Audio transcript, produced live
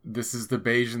This is the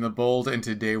Beige and the Bold, and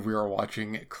today we are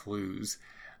watching Clues.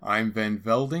 I'm Ben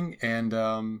Velding, and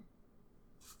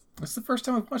it's the first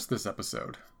time I've watched this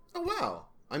episode. Oh, wow.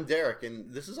 I'm Derek, and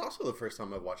this is also the first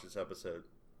time I've watched this episode.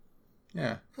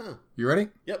 Yeah. Huh. You ready?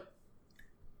 Yep.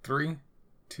 3,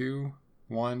 2,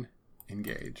 1,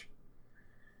 engage.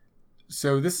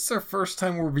 So this is our first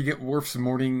time where we get Worf's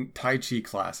morning Tai Chi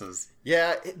classes.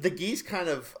 Yeah, the geese kind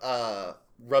of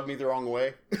rubbed me the wrong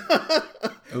way.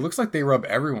 It looks like they rub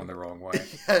everyone the wrong way.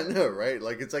 Yeah, I know, right?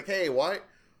 Like, it's like, hey, why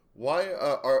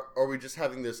are we just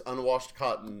having this unwashed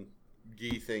cotton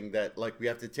gi thing that, like, we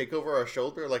have to take over our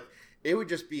shoulder? Like, it would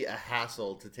just be a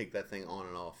hassle to take that thing on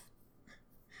and off.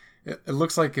 It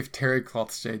looks like if terry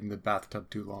cloth stayed in the bathtub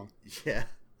too long. Yeah,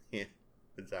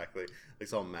 exactly.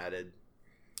 It's all matted.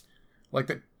 Like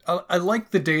that. I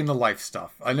like the day in the life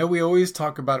stuff. I know we always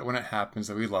talk about it when it happens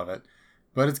and we love it,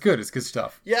 but it's good. It's good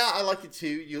stuff. Yeah, I like it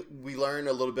too. We learn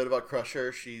a little bit about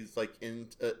Crusher. She's like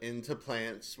into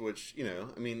plants, which, you know,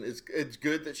 I mean, it's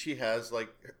good that she has like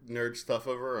nerd stuff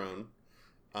of her own.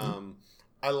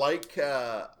 I like.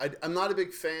 I'm not a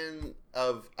big fan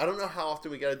of. I don't know how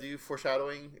often we got to do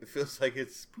foreshadowing. It feels like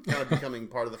it's kind of becoming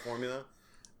part of the formula.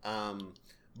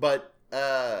 But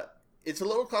it's a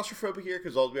little claustrophobic here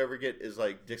because all we ever get is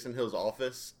like Dixon Hill's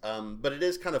office. But it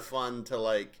is kind of fun to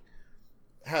like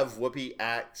have Whoopi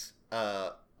act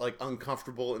like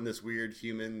uncomfortable in this weird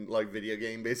human like video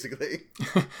game, basically.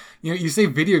 You know, you say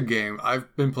video game.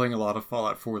 I've been playing a lot of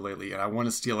Fallout 4 lately, and I want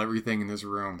to steal everything in this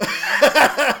room.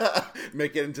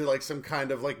 Make it into like some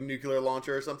kind of like nuclear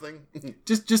launcher or something.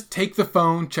 Just take the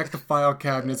phone, check the file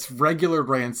cabinets, regular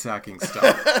ransacking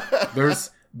stuff.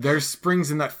 There's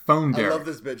springs in that phone there. I love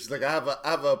this bitch. She's like, I have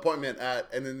an appointment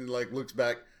at, and then like looks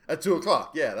back at 2:00.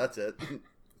 Yeah, that's it.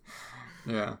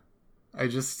 Yeah. I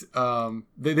just,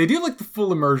 they do like the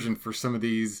full immersion for some of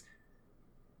these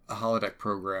holodeck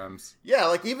programs. Yeah,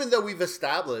 like even though we've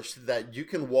established that you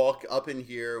can walk up in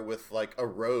here with like a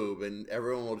robe and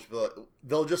everyone will just be like,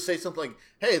 they'll just say something like,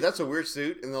 hey, that's a weird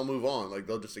suit, and they'll move on. Like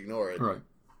they'll just ignore it. Right.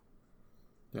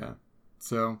 Yeah.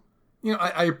 So, you know,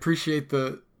 I appreciate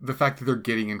the fact that they're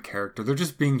getting in character. They're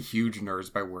just being huge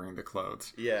nerds by wearing the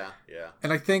clothes. Yeah, yeah.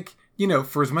 And I think, you know,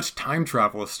 for as much time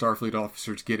travel as Starfleet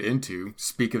officers get into,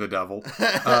 speak of the devil,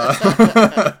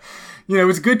 you know,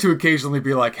 it's good to occasionally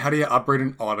be like, how do you operate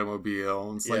an automobile?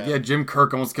 And it's like, yeah, Jim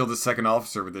Kirk almost killed his second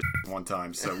officer with this one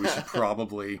time, so we should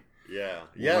probably... Yeah,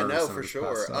 no, for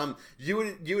sure. You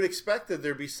would expect that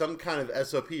there'd be some kind of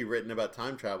SOP written about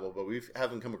time travel, but we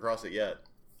haven't come across it yet.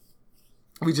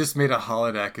 We just made a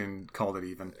holodeck and called it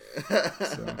even.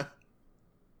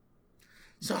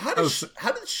 So how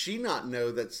did she not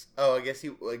know that's? Oh,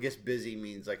 I guess busy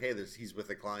means like, hey, he's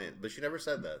with a client, but she never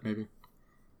said that. Maybe.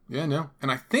 Yeah, no. And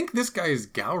I think this guy is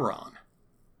Gowron.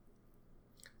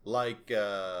 Like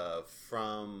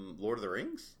from Lord of the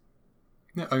Rings.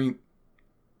 No, I mean.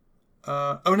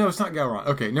 Oh no, it's not Gowron.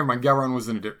 Okay, never mind. Gowron was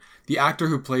in the actor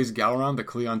who plays Gowron, the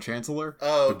Cleon Chancellor,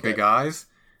 with big eyes.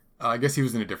 I guess he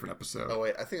was in a different episode. Oh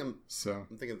wait, I'm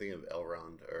thinking of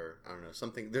Elrond, or I don't know,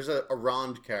 something. There's a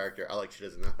Rond character. She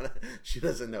doesn't know. She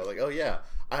doesn't know. Like, oh yeah,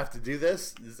 I have to do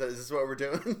this. Is this what we're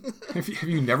doing? Have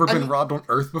you never been robbed on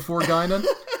Earth before, Guinan?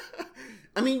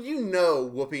 I mean, you know,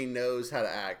 Whoopi knows how to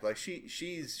act. Like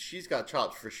she's got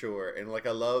chops for sure. And like,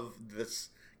 I love this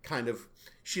kind of.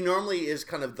 She normally is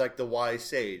kind of like the wise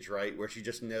sage, right? Where she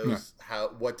just knows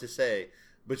what to say,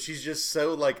 but she's just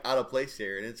so like out of place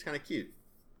here, and it's kind of cute.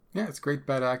 Yeah, it's great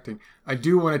bad acting. I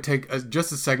do want to take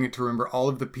just a second to remember all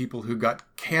of the people who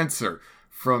got cancer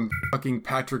from fucking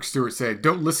Patrick Stewart saying,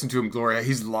 don't listen to him, Gloria,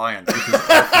 he's lying.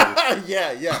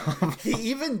 Yeah. He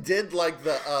even did like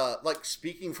the like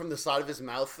speaking from the side of his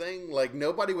mouth thing. Like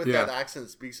nobody with that accent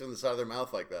speaks from the side of their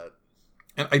mouth like that.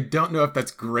 And I don't know if that's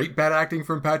great bad acting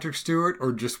from Patrick Stewart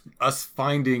or just us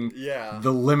finding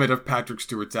the limit of Patrick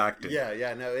Stewart's acting.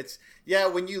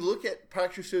 When you look at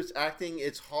Patrick Stewart's acting,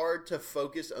 it's hard to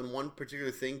focus on one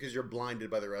particular thing because you're blinded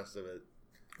by the rest of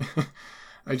it.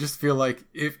 I just feel like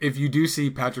if you do see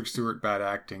Patrick Stewart bad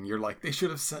acting, you're like, they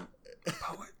should have sent a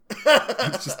poet.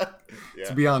 It's just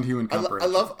it's beyond human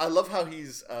comprehension. I love how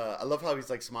he's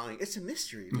like smiling. It's a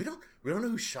mystery. We don't know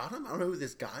who shot him. I don't know who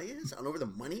this guy is. I don't know where the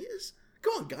money is.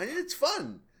 Come on, guy, it's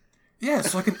fun. Yeah,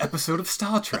 it's like an episode of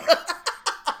Star Trek.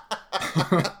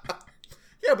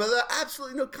 Yeah, but there are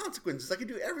absolutely no consequences. I can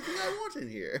do everything I want in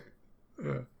here.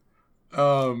 Yeah.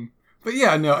 But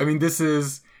yeah, no, I mean,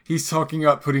 he's talking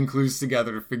about putting clues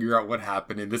together to figure out what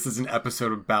happened, and this is an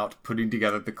episode about putting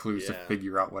together the clues to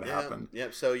figure out what happened.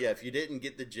 Yep. So yeah, if you didn't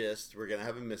get the gist, we're gonna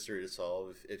have a mystery to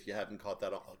solve. If you haven't caught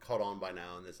on by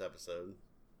now in this episode.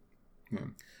 Yeah.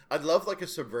 I'd love like a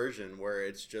subversion where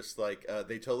it's just like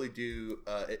they totally do.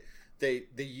 They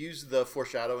use the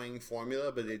foreshadowing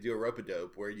formula, but they do a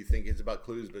rope-a-dope where you think it's about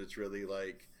clues, but it's really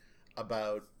like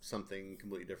about something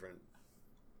completely different.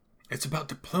 It's about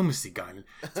diplomacy, Guinan.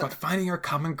 It's about finding our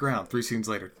common ground. 3 scenes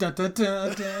later.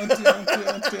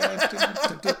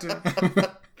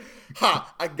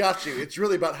 Ha! I got you. It's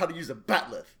really about how to use a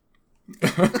batleth.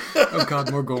 Oh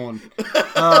God, more going.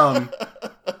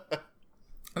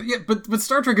 Yeah, but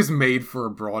Star Trek is made for a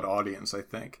broad audience, I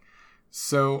think.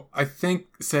 So I think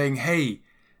saying, hey,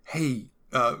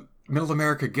 Middle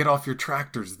America, get off your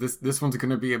tractors. This one's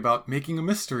going to be about making a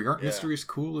mystery. Aren't mysteries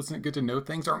cool? Isn't it good to know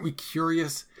things? Aren't we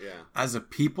curious as a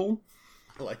people?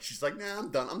 Like, she's like, nah, I'm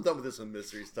done. I'm done with this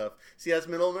mystery stuff. See, that's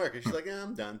Middle America. She's like, nah,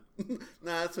 I'm done.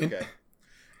 Nah, it's okay.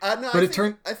 I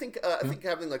think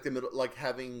having like the middle, like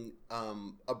having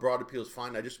a broad appeal is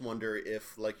fine. I just wonder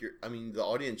if like the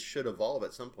audience should evolve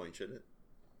at some point, shouldn't it?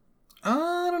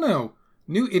 I don't know.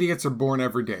 New idiots are born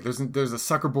every day. There's a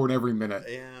sucker born every minute.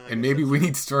 Yeah, and maybe we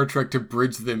need Star Trek to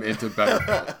bridge them into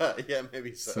better. Yeah,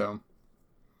 maybe so.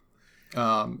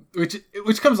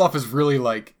 Which comes off as really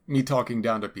like me talking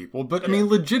down to people, but I mean,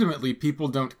 legitimately, people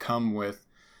don't come with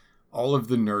all of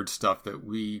the nerd stuff that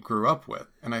we grew up with,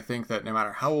 and I think that no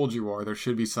matter how old you are, there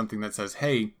should be something that says,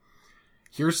 "Hey,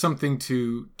 here's something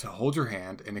to hold your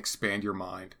hand and expand your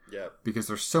mind." Yeah, because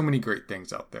there's so many great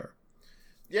things out there.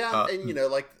 Yeah, and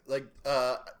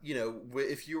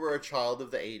if you were a child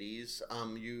of the '80s,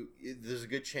 there's a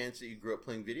good chance that you grew up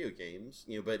playing video games.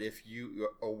 But if you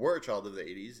were a child of the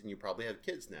 '80s, and you probably have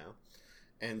kids now,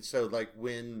 and so like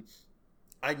when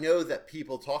I know that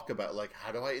people talk about like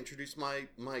how do I introduce my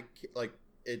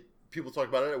people talk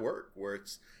about it at work where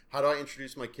it's how do I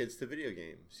introduce my kids to video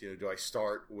games? Do I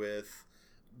start with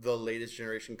the latest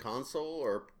generation console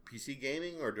or PC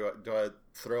gaming, or do I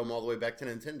throw them all the way back to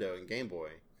Nintendo and Game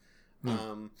Boy?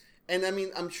 And I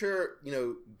mean, I'm sure,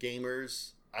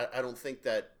 gamers, I don't think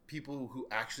that people who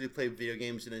actually play video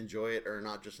games and enjoy it are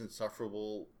not just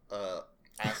insufferable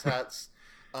asshats.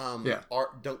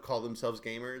 Don't call themselves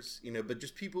gamers, but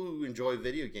just people who enjoy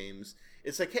video games.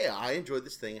 It's like, hey, I enjoy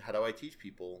this thing. How do I teach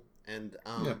people? And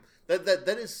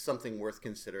that is something worth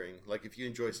considering. Like, if you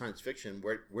enjoy science fiction,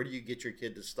 where do you get your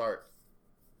kid to start?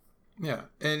 Yeah,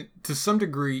 and to some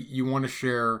degree, you want to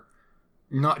share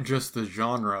not just the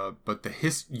genre, but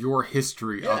your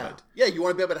history of it. Yeah, you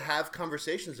want to be able to have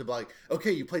conversations about, like,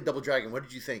 okay, you played Double Dragon. What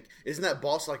did you think? Isn't that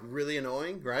boss, like, really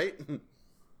annoying, right?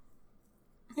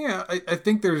 Yeah, I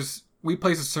think we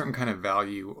place a certain kind of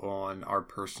value on our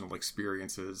personal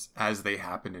experiences as they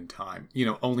happen in time.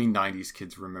 Only 90s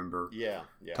kids remember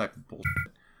type of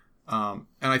bullshit. And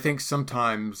I think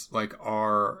sometimes, like,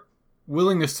 our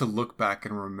willingness to look back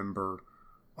and remember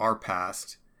our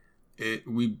past,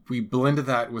 we blend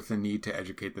that with the need to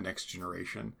educate the next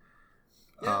generation.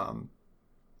 I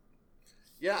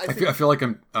feel like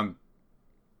I'm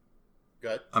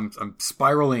Good. I'm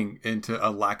spiraling into a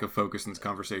lack of focus in this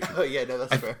conversation. Oh yeah, no,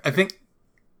 that's fair. I think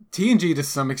TNG to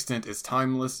some extent is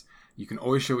timeless. You can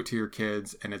always show it to your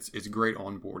kids, and it's great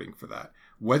onboarding for that.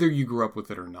 Whether you grew up with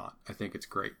it or not, I think it's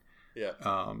great. Yeah.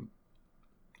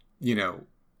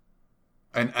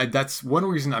 And that's one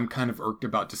reason I'm kind of irked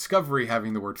about Discovery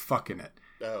having the word "fuck" in it.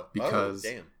 Oh, because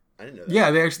damn. I didn't know that. Yeah,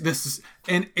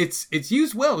 it's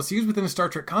used well. It's used within a Star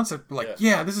Trek concept. Like,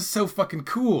 this is so fucking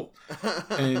cool.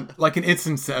 And like an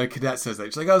instance, a cadet says that.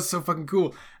 She's like, "Oh, it's so fucking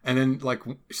cool." And then like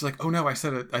she's like, "Oh no, I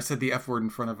said the F word in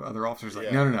front of other officers."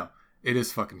 Like, no, it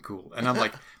is fucking cool. And I'm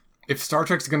like, if Star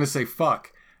Trek's gonna say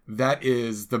fuck, that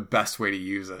is the best way to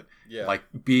use it. Yeah. Like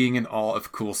being in awe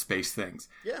of cool space things.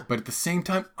 Yeah. But at the same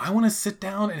time, I want to sit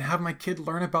down and have my kid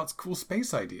learn about cool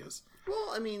space ideas.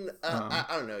 Well, I mean, I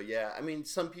don't know. Yeah, I mean,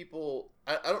 some people.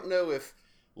 I don't know if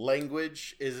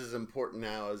language is as important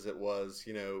now as it was,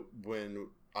 when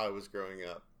I was growing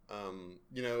up.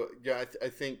 I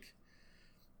think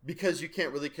because you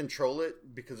can't really control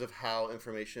it because of how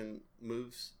information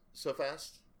moves so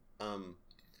fast.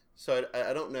 So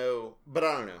I don't know, but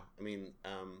I don't know. I mean,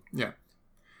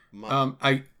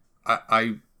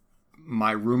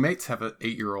 my roommates have an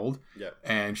 8-year-old,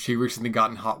 and she recently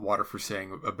got in hot water for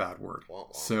saying a bad word. Wow.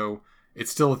 So it's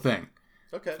still a thing.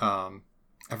 Okay. I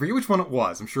forget which one it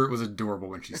was. I'm sure it was adorable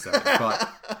when she said it. But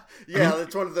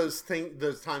it's one of those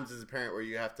times as a parent where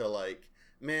you have to like,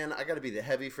 man, I got to be the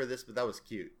heavy for this, but that was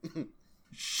cute.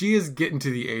 She is getting to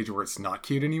the age where it's not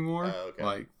cute anymore.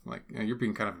 Okay. Like you're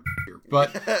being kind of a here,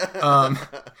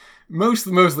 but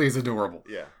mostly it's adorable.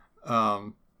 Yeah.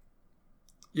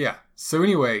 Yeah. So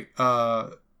anyway,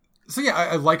 So yeah,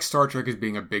 I like Star Trek as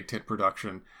being a big tent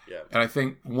production. Yeah. And I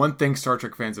think one thing Star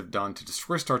Trek fans have done to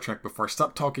destroy Star Trek, before I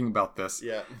stop talking about this,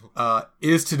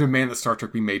 is to demand that Star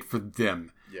Trek be made for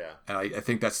them. Yeah. And I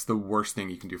think that's the worst thing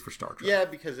you can do for Star Trek. Yeah,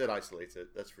 because it isolates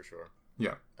it. That's for sure.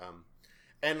 Yeah.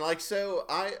 And like, so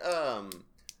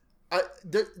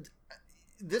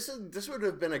this would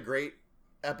have been a great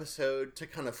episode to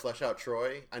kind of flesh out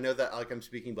Troy. I know that, like, I'm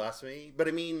speaking blasphemy, but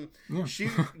I mean, she,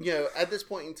 at this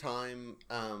point in time,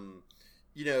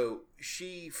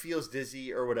 she feels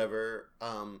dizzy or whatever.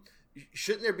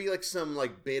 Shouldn't there be like some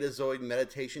like Betazoid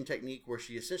meditation technique where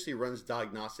she essentially runs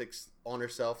diagnostics on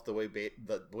herself the way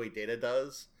Data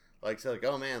does? Like, so like,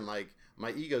 oh man, like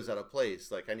my ego's out of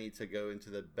place. Like, I need to go into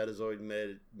the Betazoid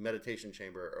meditation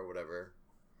chamber or whatever.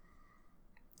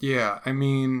 Yeah, I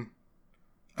mean,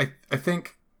 I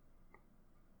think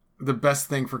the best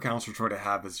thing for Counselor Troy to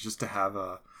have is just to have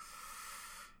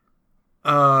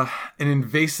an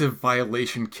invasive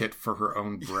violation kit for her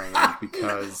own brain,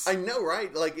 because I know,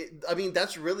 right? Like, I mean,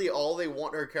 that's really all they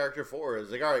want her character for.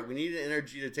 Is like, all right, we need an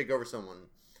energy to take over someone.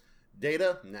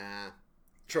 Data, nah.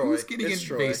 Troy, who's getting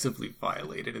invasively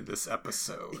violated in this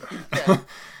episode? Yeah.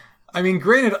 I mean,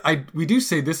 granted, we do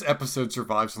say this episode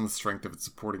survives on the strength of its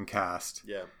supporting cast.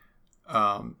 Yeah.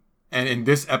 And in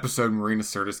this episode, Marina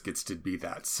Sirtis gets to be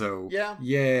that. So, yeah.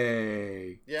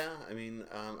 Yay. Yeah, I mean,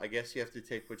 I guess you have to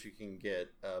take what you can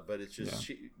get. But it's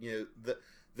just,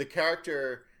 the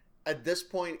character, at this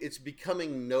point, it's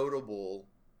becoming notable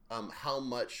how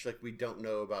much, like, we don't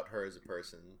know about her as a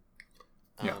person.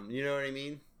 You know what I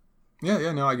mean?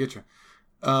 Yeah, no, I get you.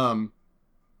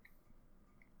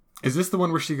 Is this the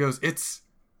one where she goes,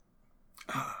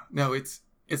 no, it's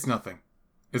nothing.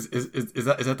 Is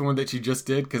that the one that she just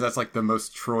did? Because that's like the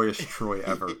most Troyish Troy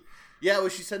ever. Yeah, well,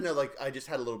 she said no. Like, I just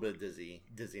had a little bit of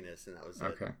dizziness, and that was it.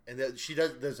 Okay. And then she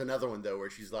does. There's another one though where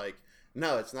she's like,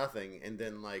 no, it's nothing. And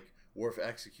then like Worf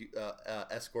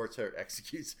escorts her,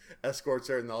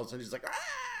 and all of a sudden she's like,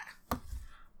 ah.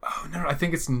 Oh no, I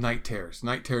think it's Night Terrors.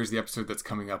 Night Terrors, the episode that's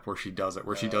coming up where she does it,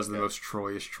 where she does the most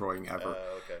Troyish Troying ever.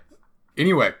 Okay.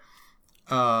 Anyway,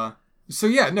 so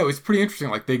yeah, no, it's pretty interesting.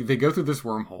 Like, they go through this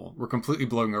wormhole. We're completely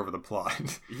blowing over the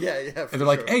plot. Yeah. And they're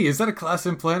like, hey, is that a Class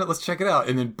M planet? Let's check it out.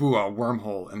 And then, boo, a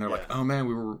wormhole. And they're like, oh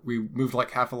man, we moved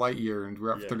like half a light year and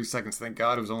we're up for 30 seconds. Thank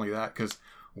God it was only that, because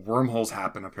wormholes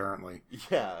happen, apparently.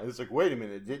 Yeah, it's like, wait a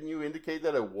minute, didn't you indicate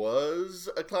that it was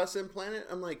a Class M planet?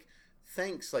 I'm like,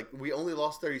 thanks, like, we only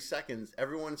lost 30 seconds.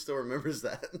 Everyone still remembers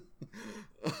that.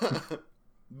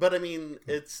 But I mean,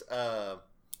 it's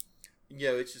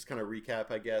it's just kind of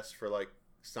recap, I guess, for like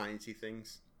sciencey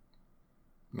things.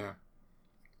 Yeah.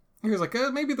 He was like,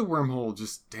 maybe the wormhole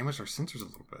just damaged our sensors a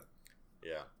little bit.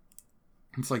 Yeah.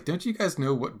 It's like, don't you guys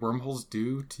know what wormholes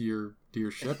do to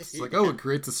your ships? It's like, it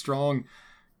creates a strong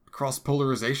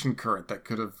cross-polarization current that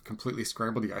could have completely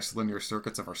scrambled the isolinear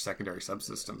circuits of our secondary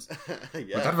subsystems. Would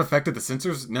that have affected the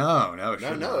sensors? No, it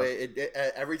shouldn't have. It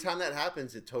every time that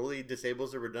happens, it totally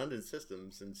disables the redundant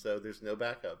systems, and so there's no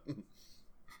backup.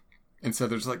 And so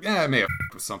there's like, it may have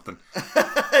with something.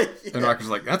 And Rocker's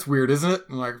like, that's weird, isn't it?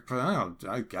 And like,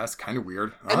 I guess kind of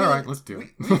weird. All right, let's do it.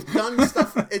 We've done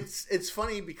stuff. It's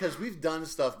funny because we've done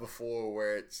stuff before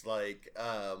where it's like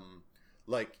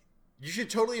you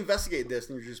should totally investigate this,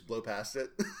 and you just blow past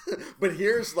it. But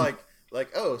here's like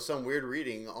some weird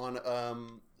reading on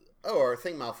our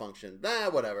thing malfunctioned.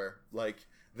 Whatever. Like,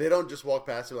 they don't just walk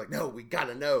past it like, no, we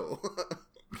gotta know.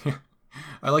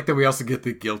 I like that we also get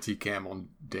the guilty cam on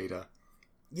Data.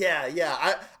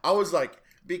 Yeah. I was like,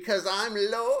 because I'm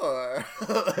lore.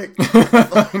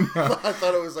 I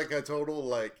thought it was like a total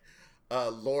like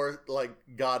lore, like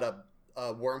got a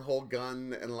wormhole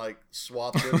gun and like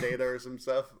swapped the Data or some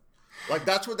stuff. Like,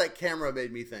 that's what that camera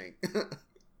made me think.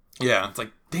 Yeah, it's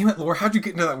like, damn it, lore, how'd you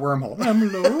get into that wormhole?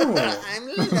 I'm lore. I'm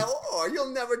lore.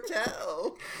 You'll never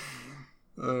tell.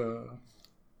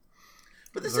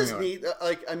 But this is neat.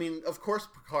 Like, I mean, of course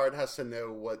Picard has to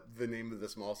know what the name of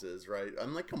this moss is, right?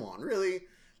 I'm like, come on, really?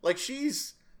 Like,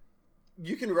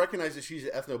 you can recognize that she's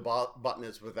an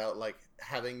ethnobotanist without, like,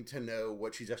 having to know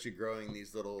what she's actually growing,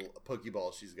 these little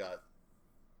Pokeballs she's got.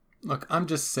 Look, I'm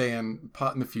just saying,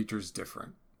 pot in the future is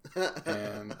different.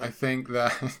 And I think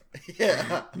that...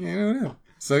 Yeah. You don't know.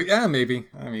 So, yeah, maybe.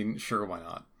 I mean, sure, why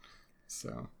not?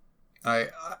 So...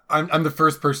 I'm the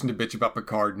first person to bitch about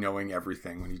Picard knowing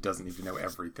everything when he doesn't even know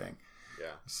everything.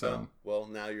 Yeah. So well,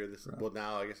 now you're this. Well,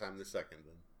 now I guess I'm the second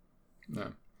then.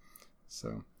 No.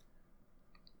 So.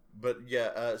 But yeah.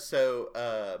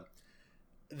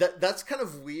 That's kind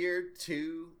of weird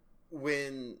too.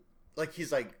 When like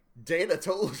he's like, Data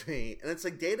told me, and it's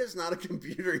like, Data's not a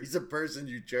computer. He's a person,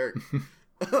 you jerk.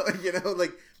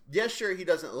 Like sure, he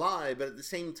doesn't lie, but at the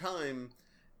same time,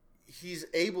 he's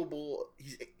capable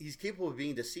of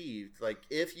being deceived. Like,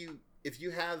 if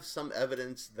you have some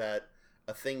evidence that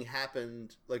a thing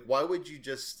happened, like, why would you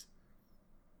just,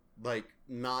 like,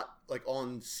 not, like,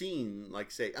 on scene,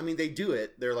 like, say, I mean, they do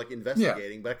it, they're, like,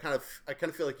 investigating, but I kind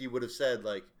of feel like you would have said,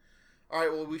 like, all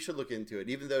right, well, we should look into it,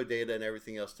 even though data and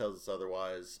everything else tells us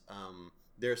otherwise.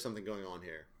 There's something going on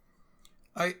here.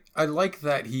 I like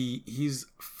that he's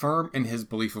firm in his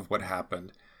belief of what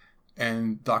happened,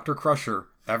 and Dr. Crusher,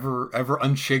 ever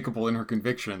unshakable in her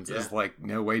convictions, is like,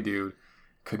 no way, dude,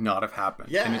 could not have happened.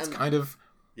 Yeah, and it's kind of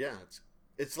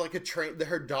it's like a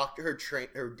her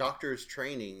doctor's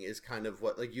training is kind of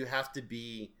what, like, you have to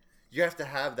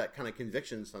have that kind of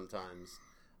conviction sometimes,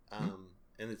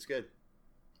 and it's good.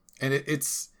 And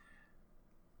it's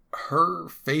her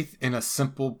faith in a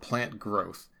simple plant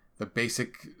growth, the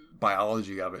basic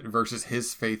biology of it, versus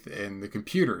his faith in the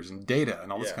computers and data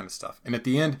and all this kind of stuff. And at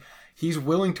the end, he's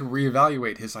willing to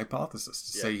reevaluate his hypothesis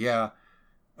to say,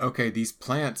 okay, these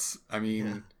plants, I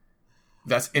mean,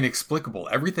 that's inexplicable.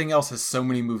 Everything else has so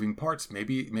many moving parts.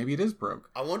 Maybe it is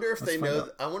broke. I wonder if I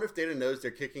wonder if Data knows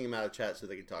they're kicking him out of chat so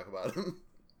they can talk about him.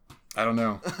 I don't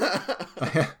know.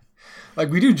 Like,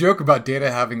 we do joke about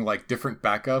Data having, like, different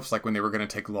backups, like when they were going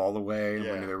to take Lol away, and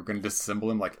when they were going to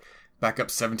disassemble him, like, backup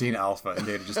 17 Alpha, and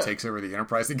Data just takes over the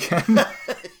Enterprise again.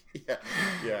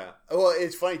 Yeah. Well,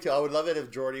 it's funny, too. I would love it if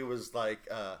Geordi was like,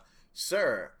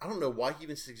 sir, I don't know why he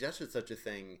even suggested such a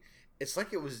thing. It's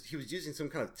like he was using some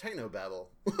kind of technobabble.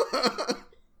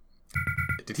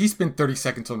 Did he spend 30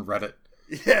 seconds on Reddit?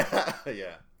 Yeah.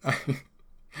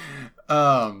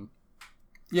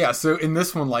 Yeah, so in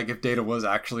this one, like, if Data was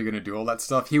actually going to do all that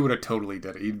stuff, he would have totally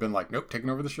did it. He'd been like, nope, taking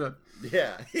over the ship.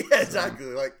 Yeah, exactly.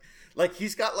 Like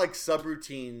he's got, like,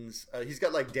 subroutines. He's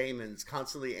got, like, daemons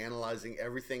constantly analyzing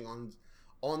everything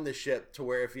on the ship to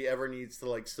where if he ever needs to,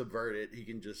 like, subvert it, he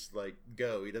can just, like,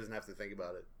 go. He doesn't have to think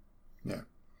about it. Yeah.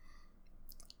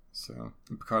 So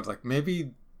Picard's like,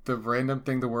 maybe the random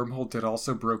thing the wormhole did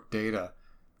also broke Data.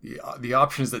 The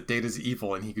option is that Data's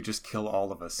evil and he could just kill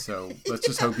all of us. So let's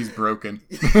just hope he's broken.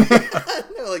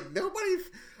 No, like, nobody,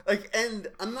 like, and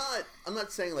I'm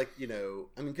not saying, like, you know,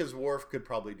 I mean, because Worf could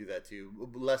probably do that too,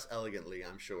 less elegantly,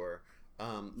 I'm sure.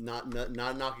 Not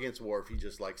knock against Worf. He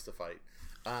just likes to fight.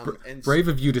 And brave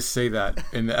of you to say that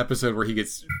in the episode where he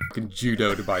gets fucking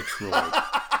judoed by Troy.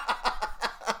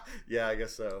 Yeah, I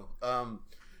guess so.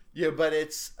 Yeah, but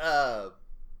it's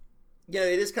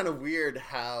it is kind of weird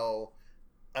how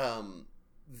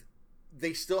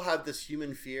they still have this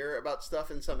human fear about stuff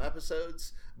in some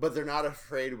episodes, but they're not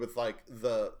afraid with, like,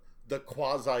 the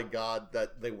quasi god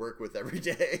that they work with every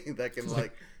day that can,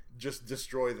 like, just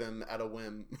destroy them at a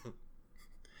whim.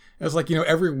 It's like, you know,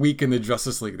 every week in the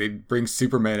Justice League they bring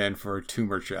Superman in for a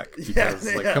tumor check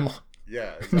because come on.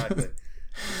 Yeah, exactly.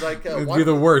 It's like, it'd be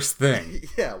the worst thing.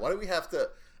 Yeah, why do we have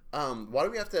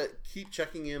to keep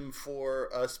checking him for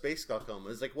space glaucoma?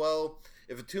 It's like, well,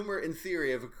 if a tumor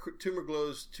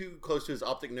glows too close to his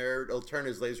optic nerve, it'll turn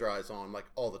his laser eyes on, like,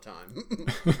 all the time.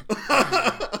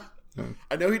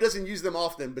 I know he doesn't use them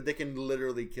often, but they can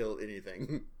literally kill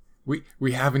anything.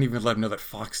 We haven't even let him know that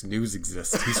Fox News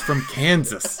exists. He's from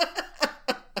Kansas.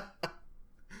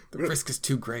 The risk is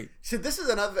too great. So this is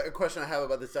another question I have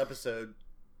about this episode,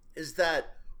 is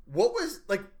that what was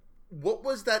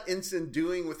that Ensign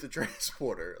doing with the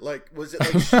transporter? Like, was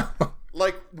it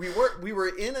like like we were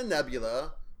in a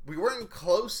nebula, we weren't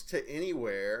close to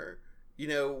anywhere, you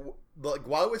know, like,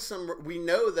 why was we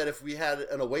know that if we had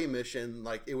an away mission,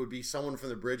 like, it would be someone from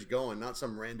the bridge going, not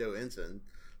some rando Ensign.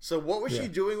 So what was she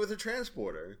doing with the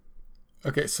transporter?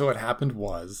 Okay, so what happened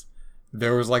was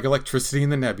there was, like, electricity in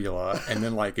the nebula, and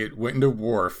then, like, it went into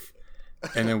Worf.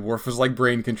 And then Worf was, like,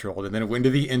 brain controlled, and then it went to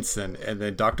the Ensign, and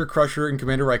then Dr. Crusher and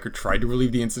Commander Riker tried to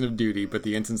relieve the Ensign of duty, but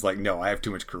the Ensign's like, no, I have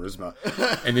too much charisma.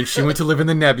 And then she went to live in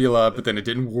the nebula, but then it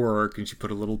didn't work, and she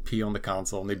put a little pee on the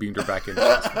console, and they beamed her back in.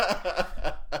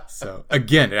 So,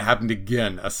 again, it happened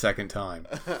again a second time.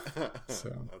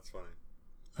 So that's funny.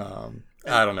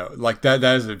 I don't know. Like, that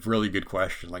is a really good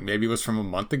question. Like, maybe it was from a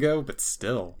month ago, but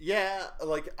still. Yeah,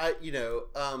 like,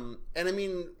 and I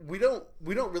mean, we don't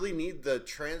really need the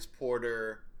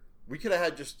transporter. We could have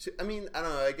had just two, I mean, I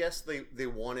don't know, I guess they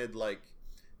wanted, like,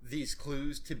 these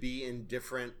clues to be in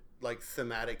different, like,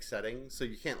 thematic settings. So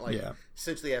you can't, like,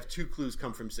 essentially have two clues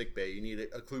come from sickbay. You need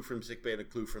a clue from sickbay and a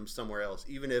clue from somewhere else,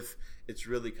 even if it's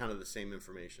really kind of the same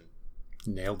information.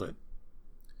 Nailed it.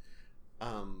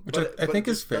 Which I think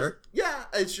is fair. Yeah,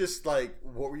 it's just like,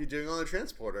 what were you doing on the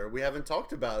transporter? We haven't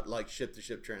talked about, like,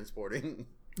 ship-to-ship transporting.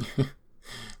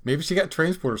 Maybe she got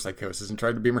transporter psychosis and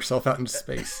tried to beam herself out into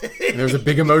space. And there's a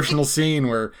big emotional scene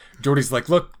where Geordi's like,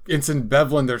 look, Ensign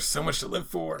Bevelin, there's so much to live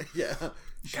for. Yeah.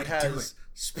 She has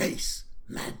space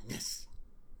madness.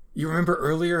 You remember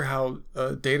earlier how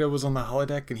Data was on the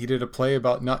holodeck and he did a play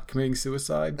about not committing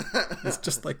suicide? It's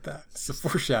just like that. It's a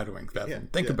foreshadowing, Bevelin. Yeah,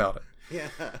 Think about it. Yeah.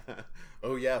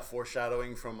 Oh, yeah.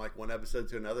 Foreshadowing from like one episode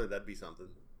to another. That'd be something.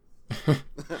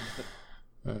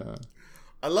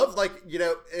 I love, like, you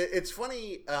know, it's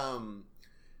funny,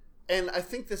 and I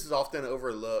think this is often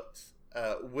overlooked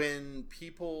when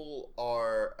people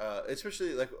are,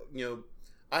 especially, like, you know,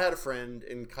 I had a friend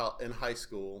in high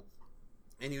school,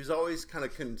 and he was always kind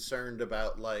of concerned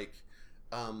about, like,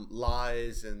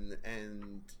 lies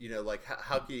and you know, like,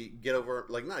 how can he get over,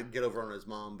 like, not get over on his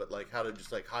mom, but, like, how to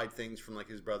just, like, hide things from, like,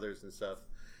 his brothers and stuff.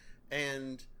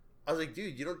 And I was like,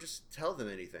 dude, you don't just tell them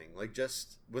anything. Like,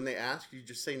 just when they ask, you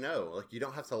just say no. Like, you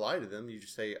don't have to lie to them. You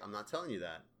just say, I'm not telling you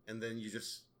that. And then you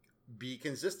just be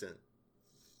consistent.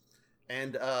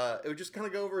 And it would just kind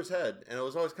of go over his head. And it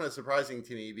was always kind of surprising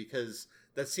to me because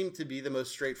that seemed to be the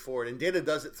most straightforward. And Data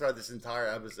does it throughout this entire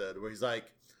episode where he's like,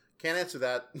 can't answer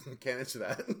that. Can't answer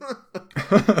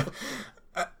that.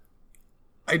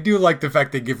 I do like the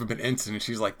fact they give him an ensign, and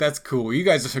she's like, that's cool. You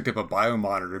guys just hooked up a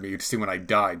biomonitor to me to see when I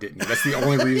die, didn't you? That's the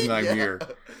only reason I'm here.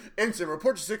 Ensign,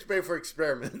 report to 6 Bay for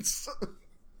experiments.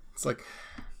 It's like,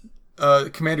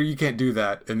 Commander, you can't do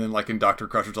that. And then, like, in Dr.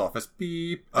 Crusher's office,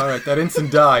 beep. All right, that ensign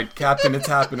died. Captain, it's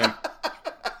happening.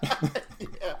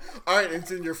 Yeah. All right,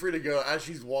 Ensign, you're free to go. As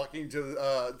she's walking to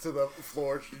the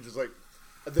floor, she just, like,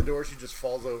 at the door, she just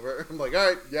falls over. I'm like, all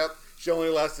right, yep. She only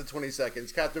lasted 20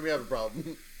 seconds. Captain, we have a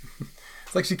problem.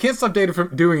 It's like she can't stop Data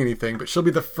from doing anything, but she'll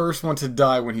be the first one to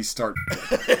die when he starts.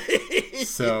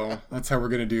 So that's how we're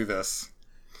going to do this.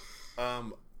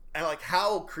 And, like,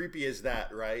 how creepy is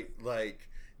that, right? Like,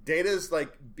 Data's,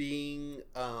 like, being,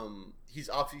 he's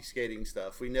obfuscating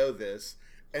stuff. We know this.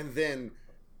 And then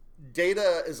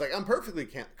Data is like, I'm perfectly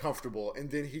comfortable.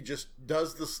 And then he just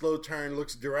does the slow turn,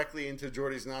 looks directly into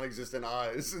Geordi's non-existent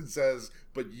eyes and says,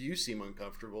 but you seem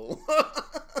uncomfortable.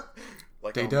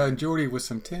 Like, Data and Geordi with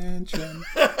some tension.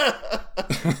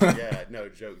 Yeah, no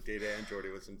joke. Data and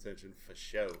Geordi with some tension for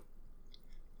show.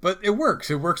 But it works.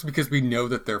 It works because we know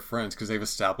that they're friends because they've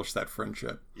established that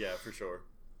friendship. Yeah, for sure.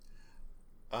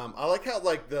 I like how,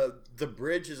 like, the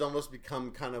bridge has almost become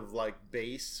kind of like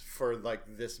base for,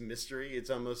 like, this mystery.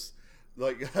 It's almost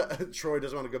like Troy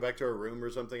doesn't want to go back to her room or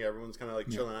something. Everyone's kind of like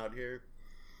chilling out here.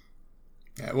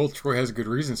 Yeah, well, Troy has good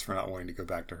reasons for not wanting to go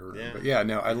back to her room. Yeah. But yeah,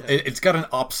 no, it's got an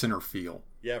op center feel.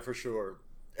 Yeah, for sure.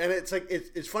 And it's like,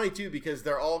 it's funny too, because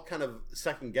they're all kind of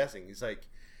second guessing. He's like,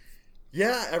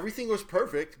 yeah, everything was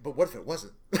perfect, but what if it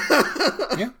wasn't?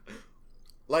 Yeah.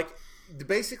 Like,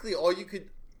 basically all you could,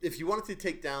 if you wanted to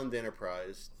take down the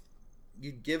Enterprise,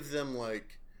 you'd give them,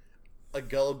 like, a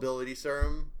gullibility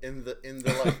serum in the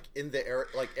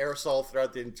aerosol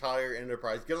throughout the entire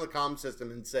Enterprise. Get on the comm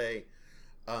system and say,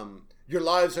 your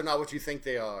lives are not what you think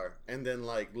they are, and then,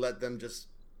 like, let them just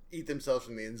eat themselves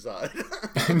from the inside.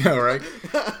 I know, right?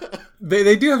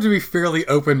 They do have to be fairly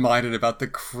open-minded about the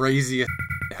craziest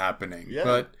happening. Yeah.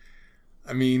 But,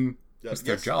 I mean, it's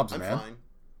their jobs, man. Fine.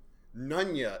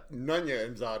 Nunya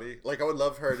Imzadi. Like, I would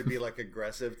love her to be, like,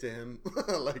 aggressive to him.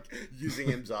 Like, using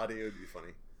Imzadi, it would be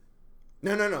funny.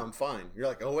 No, I'm fine. You're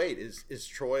like, oh, wait, is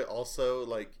Troy also,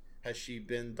 like, has she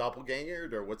been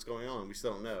doppelgangered, or what's going on? We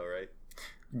still don't know, right?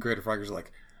 Greater Riker's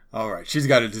like, all right, she's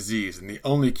got a disease, and the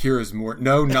only cure is more...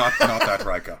 No, not that,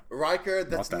 Riker. Riker,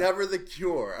 that's never the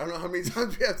cure. I don't know how many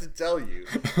times we have to tell you.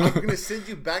 I'm going to send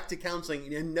you back to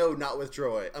counseling, and no, not with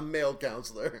Troy. A male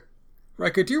counselor.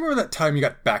 Riker, do you remember that time you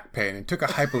got back pain and took a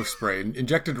hypo spray and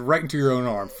injected it right into your own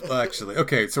arm? Actually,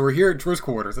 okay, so we're here at Troy's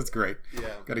quarters. That's great. Yeah.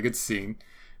 Got a good scene.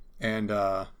 And,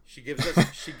 She gives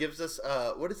us,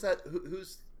 what is that?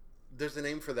 There's a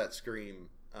name for that scream.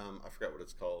 I forgot what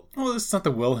it's called. Well, it's not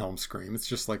the Wilhelm scream. It's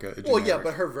just like a generic... Well, yeah,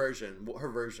 but her version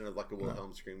of, like, a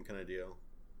Wilhelm scream kind of deal.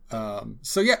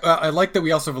 So yeah, I like that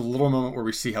we also have a little moment where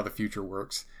we see how the future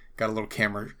works. Got a little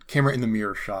camera in the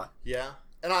mirror shot. Yeah,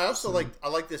 and I also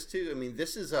like this too. I mean,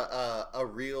 this is a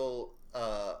real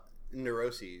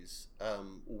neuroses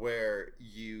where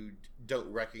you don't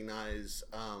recognize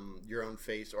your own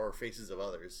face or faces of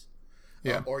others.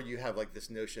 Yeah. Or you have, like,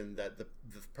 this notion that the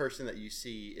person that you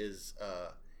see is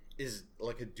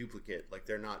like a duplicate, like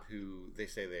they're not who they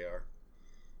say they are.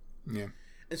 Yeah.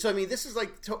 And so, I mean, this is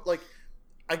like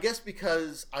I guess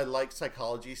because I like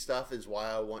psychology stuff is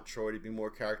why I want Troy to be more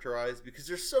characterized, because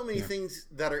there's so many things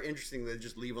that are interesting that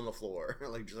just leave on the floor.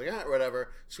 Like, just like,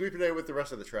 whatever, sweep it away with the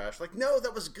rest of the trash. Like, no,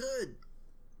 that was good.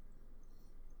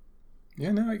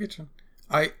 Yeah, no, I get you.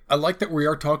 I like that we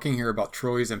are talking here about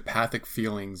Troy's empathic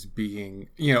feelings being,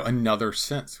 another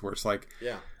sense where it's like,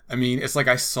 I mean, it's like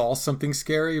I saw something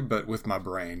scary, but with my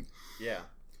brain. Yeah.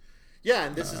 Yeah,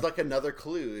 and this is like another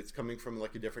clue. It's coming from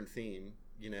like a different theme,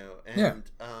 and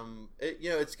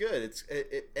it's good.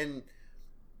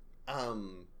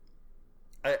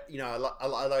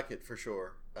 I like it for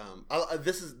sure.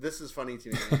 This is funny to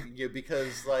me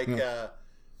because like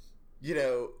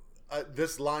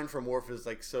this line from Worf is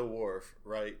like so Worf,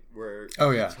 right? Where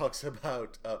he talks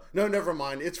about no, never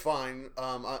mind, it's fine.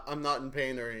 I'm not in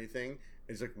pain or anything.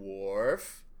 And he's like,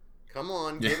 Worf, come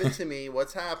on, give it to me.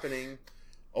 What's happening?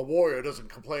 A warrior doesn't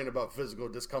complain about physical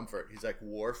discomfort. He's like,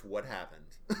 Worf, what happened?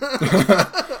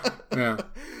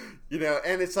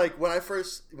 And it's like when I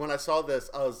saw this,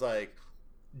 I was like,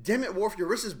 damn it, Worf, your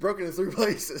wrist is broken in 3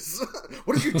 places.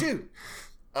 What did you do?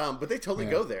 But they totally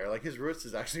go there. Like his wrist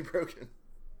is actually broken.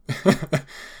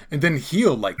 And then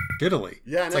healed like shittily.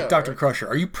 Yeah, it's like, Dr. Crusher,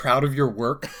 are you proud of your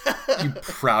work? Are you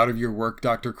proud of your work,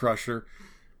 Dr. Crusher?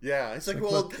 Yeah, it's like,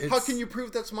 well, look, how can you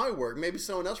prove that's my work? Maybe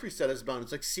someone else reset his bone.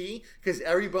 It's like, see? Because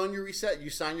every bone you reset, you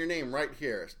sign your name right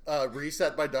here.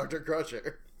 Reset by Dr.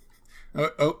 Crusher.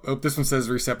 Oh, this one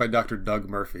says reset by Dr. Doug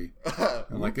Murphy.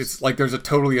 And like, it's like there's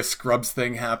totally a Scrubs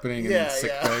thing happening in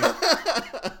sick bay.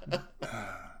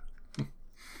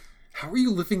 How are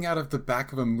you living out of the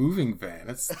back of a moving van?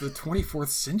 It's the 24th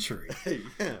century. We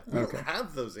don't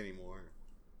have those anymore.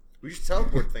 We just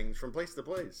teleport things from place to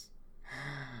place.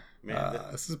 Man,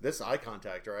 this eye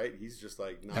contact, right? He's just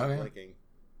like not blinking.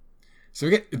 So we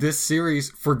get this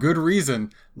series, for good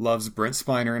reason, loves Brent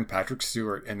Spiner and Patrick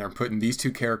Stewart, and they're putting these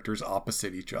two characters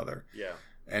opposite each other. Yeah.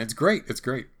 And it's great. It's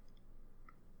great.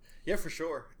 Yeah, for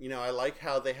sure. I like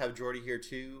how they have Geordi here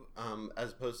too,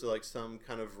 as opposed to like some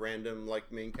kind of random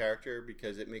like main character,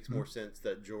 because it makes more sense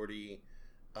that Geordi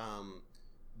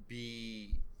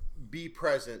be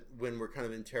present when we're kind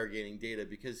of interrogating Data,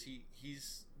 because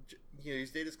he's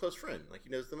Data's close friend. Like, he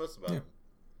knows the most about him.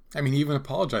 I mean, he even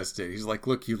apologized to Data. He's like,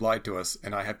 look, you lied to us,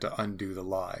 and I have to undo the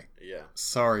lie. Yeah.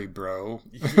 Sorry, bro.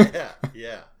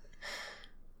 Yeah.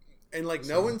 And, like,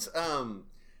 no one's, no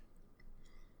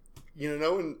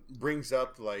one brings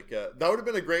up, like, that would have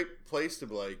been a great place to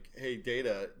be like, hey,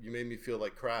 Data, you made me feel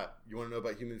like crap. You want to know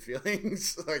about human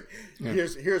feelings? Like,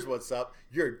 here's what's up.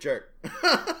 You're a jerk.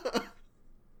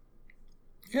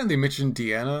 Yeah, they mentioned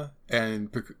Deanna, and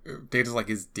Data's like,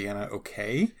 is Deanna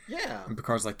okay? Yeah. And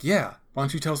Picard's like, yeah, why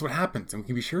don't you tell us what happens, and we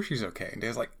can be sure she's okay. And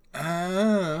Data's like,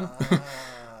 I'm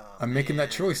making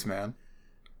that choice, man,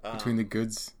 between the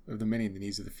goods of the many and the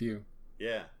needs of the few.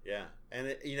 Yeah.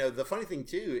 And, the funny thing,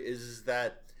 too, is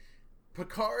that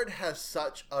Picard has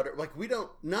such utter, like,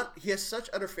 he has such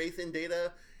utter faith in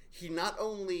Data. He not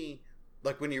only...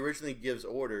 Like, when he originally gives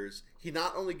orders, he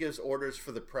not only gives orders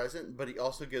for the present, but he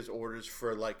also gives orders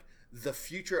for, like, the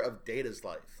future of Data's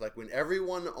life. Like, when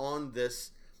everyone on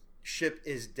this ship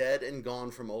is dead and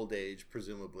gone from old age,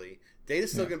 presumably,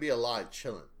 Data's still going to be alive,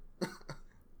 chilling.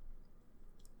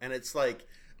 And it's, like,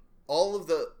 all of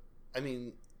the... I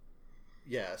mean,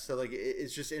 yeah, so, like,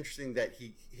 it's just interesting that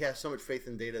he has so much faith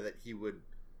in Data that he would...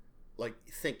 like,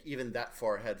 think even that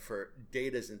far ahead for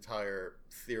Data's entire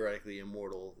theoretically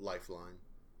immortal lifeline.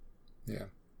 Yeah.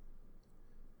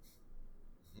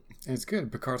 And it's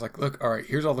good. Picard's like, look, all right,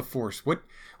 here's all the Force. What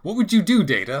would you do,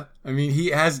 Data? I mean,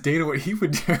 he asked Data what he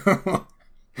would do.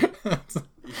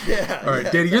 Yeah. All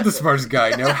right, Data, you're the smartest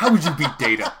guy. Now, how would you beat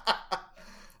Data?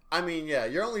 I mean, yeah,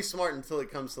 you're only smart until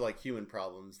it comes to, like, human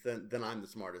problems. Then I'm the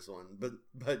smartest one.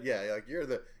 But yeah, like, you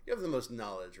have the most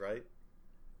knowledge, right?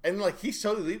 And, like, he's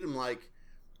totally leading them,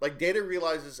 like Data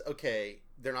realizes, okay,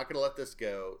 they're not going to let this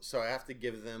go, so I have to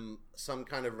give them some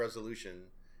kind of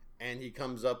resolution. And he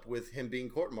comes up with him being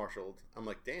court-martialed. I'm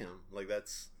like, damn, like,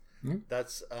 that's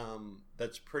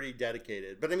pretty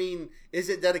dedicated. But, I mean, is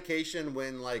it dedication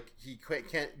when, like, he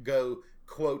can't go,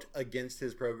 quote, against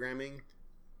his programming?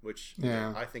 Which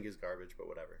I think is garbage, but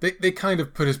whatever. They kind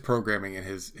of put his programming and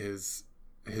his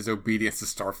obedience to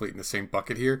Starfleet in the same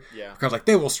bucket here. Yeah. Because, like,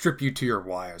 they will strip you to your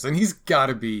wires. And he's got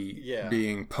to be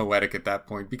being poetic at that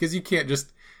point, because you can't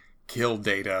just kill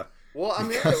Data. Well, I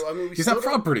mean, he's not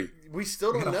property. We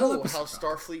still don't know how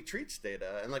Starfleet treats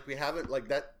Data. And, like, we haven't, like,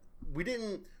 that... We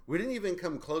didn't even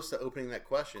come close to opening that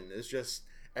question. It's just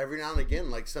every now and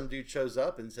again, like, some dude shows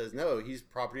up and says, no, he's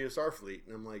property of Starfleet.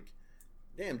 And I'm like,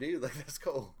 damn, dude, like, that's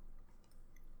cool.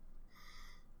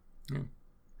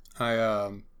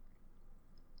 Yeah.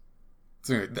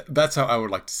 So anyway, that's how I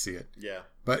would like to see it. Yeah.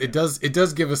 But it does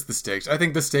give us the stakes. I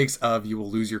think the stakes of you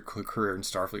will lose your career in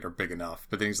Starfleet are big enough.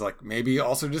 But then he's like, maybe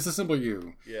also disassemble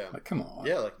you. Yeah. Like, come on.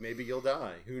 Yeah, like, maybe you'll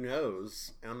die. Who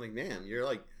knows? And I'm like, man, you're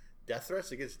like, death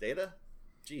threats against Data?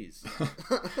 Jeez.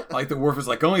 Like the Worf is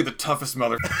like, only the toughest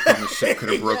motherfucker on the ship could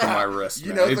have broken my wrist.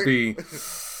 You know, it'd be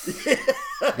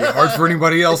hard for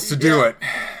anybody else to do it.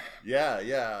 Yeah.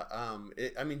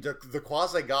 The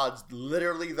quasi-god's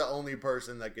literally the only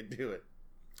person that could do it.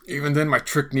 Even then, my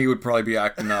trick knee would probably be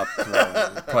acting up.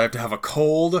 Probably have to have a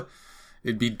cold.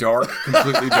 It'd be dark,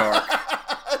 completely dark.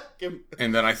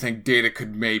 And then I think Data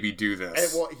could maybe do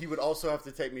this. And, he would also have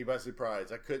to take me by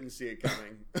surprise. I couldn't see it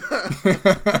coming.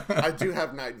 I do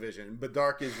have night vision, but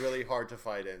dark is really hard to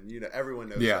fight in. You know, everyone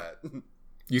knows that.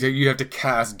 You'd have to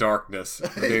cast darkness.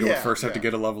 Data would first have to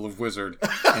get a level of wizard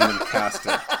and then cast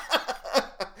it.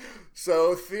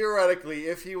 So theoretically,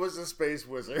 if he was a space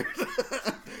wizard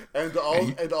and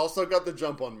also got the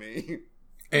jump on me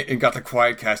and got the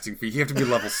quiet casting feat, he'd have to be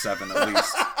level 7 at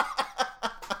least.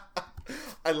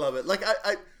 I love it. Like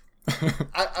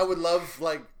I would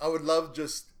love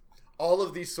just all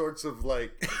of these sorts of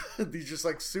like these just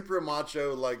like super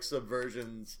macho like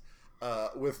subversions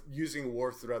with using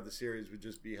Worf throughout the series would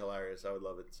just be hilarious. I would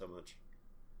love it so much.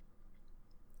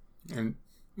 And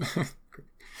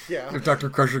if Dr.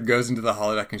 Crusher goes into the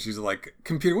holodeck and she's like,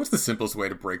 "Computer, what's the simplest way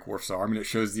to break Worf's arm?" And it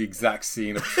shows the exact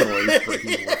scene of Troy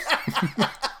breaking Worf.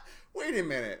 Wait a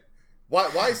minute.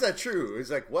 Why is that true?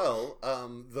 It's like, well,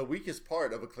 the weakest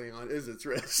part of a Klingon is its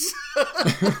wrist.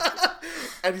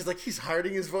 And he's like, he's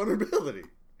hiding his vulnerability.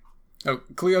 Oh,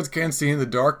 Klingons can see in the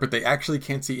dark, but they actually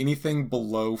can't see anything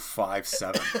below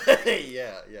 5'7".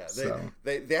 Yeah.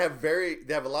 They have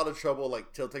a lot of trouble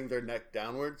like tilting their neck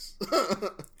downwards.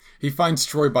 He finds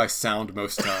Troy by sound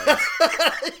most times.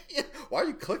 Why are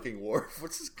you clicking, Worf?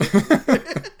 What's this clicking?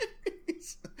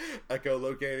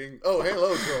 Echolocating. Oh,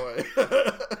 hello, Troy.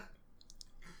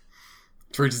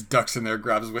 Troy just ducks in there,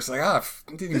 grabs his wrist, like, I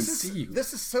didn't even see you.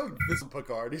 This is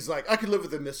Picard. He's like, I could live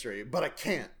with the mystery, but I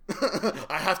can't.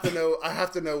 I have to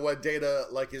know what Data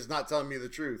like is not telling me the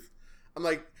truth. I'm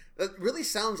like, that really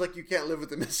sounds like you can't live with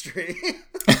the mystery.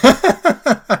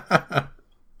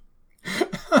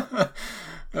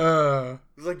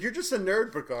 It's like, you're just a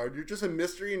nerd, Picard. You're just a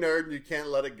mystery nerd, and you can't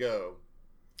let it go.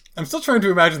 I'm still trying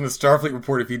to imagine the Starfleet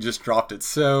report if he just dropped it.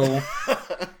 So,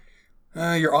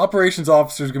 your operations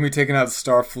officer is going to be taken out of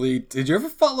Starfleet. Did you ever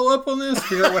follow up on this?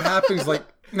 Figure out what happened? He's like,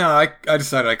 no, I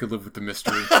decided I could live with the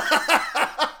mystery.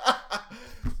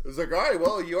 It's like, all right,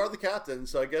 well, you are the captain,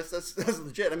 so I guess that's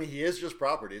legit. I mean, he is just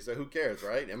property, so who cares,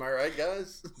 right? Am I right,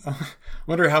 guys?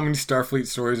 Wonder how many Starfleet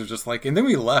stories are just like, and then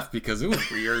we left because it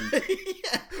was weird.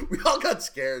 Yeah, we all got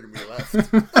scared and we left.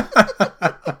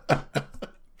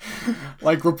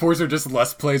 Like, reports are just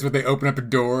less plays where they open up a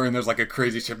door and there's like a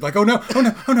crazy ship. Like, oh no.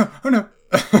 Yeah,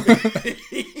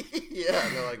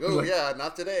 they're like, oh yeah,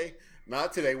 not today.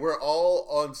 Not today. We're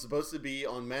all supposed to be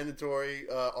on mandatory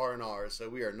R&R, so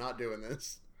we are not doing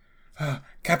this.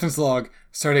 Captain's log,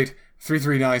 stardate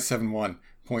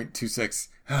 33971.26.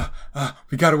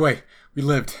 We got away. We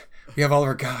lived. We have all of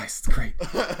our guys. It's great.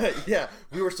 Yeah,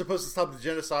 we were supposed to stop the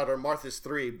genocide on Martha's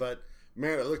 3, but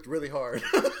man, it looked really hard.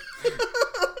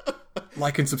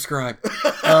 Like and subscribe.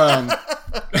 So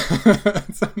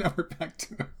now we're back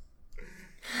to it.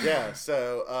 Yeah,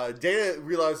 so Data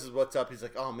realizes what's up. He's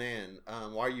like, oh man,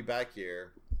 why are you back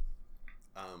here?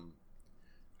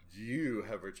 You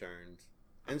have returned.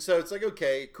 And so it's like,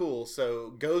 okay, cool.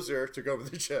 So Gozer took over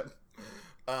the ship.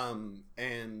 So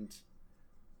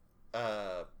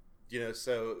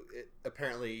it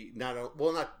apparently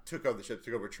not took over the ship,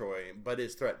 took over Troy, but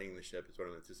is threatening the ship, is what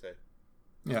I meant to say.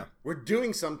 Yeah. We're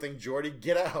doing something, Geordi.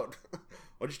 Get out. Why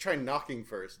don't you try knocking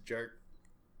first, jerk?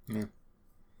 Yeah.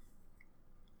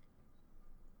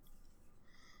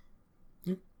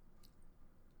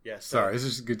 Yeah. So, sorry, this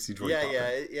is a good scene. Yeah,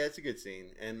 it's a good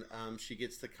scene, and she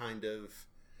gets the kind of,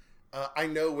 I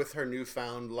know with her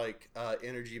newfound like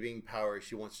energy being power,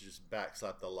 she wants to just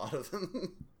backslap the lot of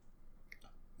them.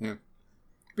 Yeah,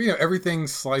 but everything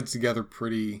slides together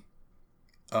pretty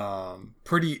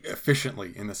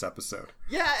efficiently in this episode.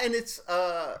 Yeah, and it's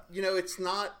it's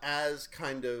not as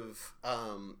kind of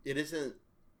it isn't.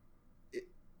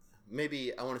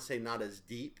 Maybe I want to say not as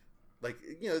deep. Like,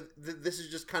 this is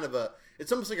just kind of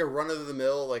it's almost like a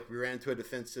run-of-the-mill, like we ran into a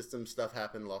defense system, stuff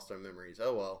happened, lost our memories.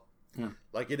 Oh, well. Yeah.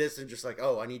 Like, it isn't just like,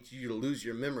 oh, I need you to lose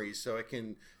your memories so I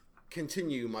can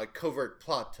continue my covert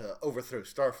plot to overthrow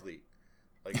Starfleet.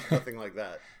 Like, nothing like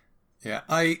that. Yeah,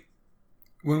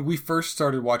 when we first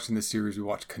started watching this series, we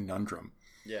watched Conundrum.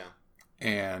 Yeah.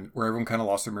 And where everyone kind of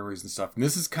lost their memories and stuff. And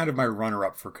this is kind of my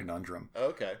runner-up for Conundrum.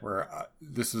 Okay. Where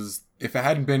this was, if it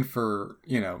hadn't been for,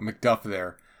 McDuff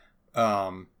there,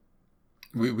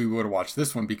 we would have watched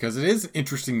this one because it is an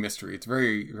interesting mystery. It's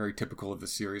very, very typical of the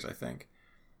series, I think.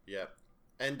 Yeah.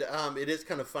 And it is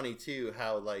kind of funny too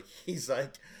how like he's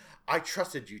like, I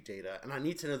trusted you, Data, and I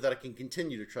need to know that I can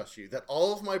continue to trust you, that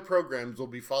all of my programs will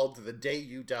be followed to the day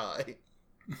you die.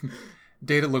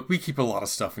 Data, look, we keep a lot of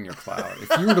stuff in your cloud.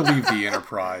 If you were to leave the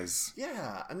Enterprise...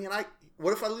 Yeah, I mean,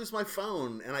 what if I lose my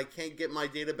phone and I can't get my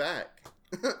data back?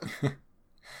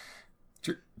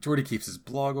 Geordi keeps his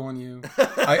blog on you.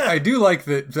 I do like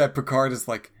that Picard is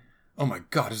like, oh my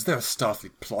god, is there a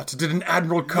Starfleet plot? Did an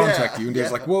admiral contact you? And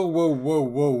Dave's like,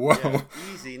 whoa. Yeah,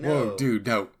 easy, no. Whoa, dude,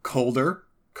 no. Colder,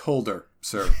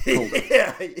 sir, colder.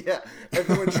 yeah. And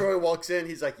then when Troy walks in,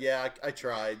 he's like, yeah, I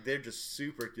tried. They're just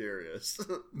super curious.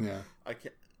 Yeah. I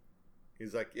can't.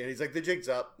 He's like, the jig's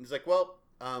up. He's like, well,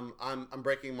 I'm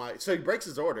breaking my... So he breaks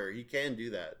his order. He can do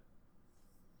that.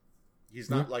 He's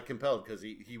not like compelled because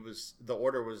he was... The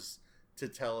order was to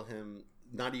tell him...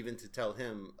 Not even to tell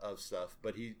him of stuff,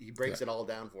 but he breaks it all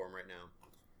down for him right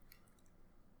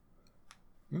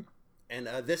now. And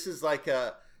this is like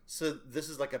a... So this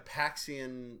is like a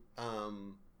Paxian...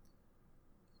 Oh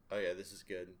yeah, this is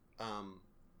good.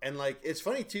 And like, it's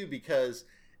funny too because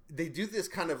they do this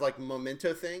kind of like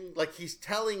memento thing. Like he's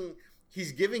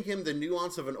giving him the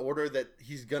nuance of an order that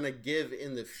he's going to give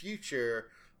in the future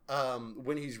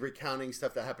when he's recounting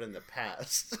stuff that happened in the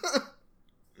past.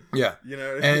 Yeah. You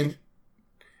know what I mean?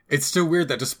 It's still weird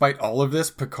that despite all of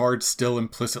this, Picard still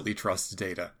implicitly trusts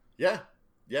Data. Yeah,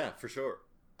 for sure.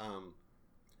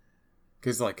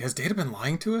 Because, like, has Data been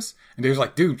lying to us? And Data's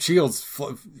like, dude, shields,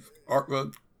 roll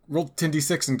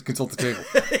 10d6 and consult the table.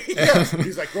 Yeah,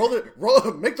 he's like, roll,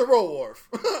 make the roll, Worf.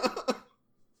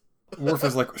 Worf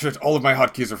is like, shit, all of my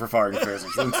hotkeys are for firing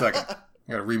phasers. 1 second.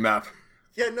 I gotta remap.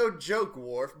 Yeah, no joke,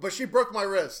 Worf, but she broke my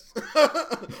wrist.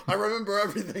 I remember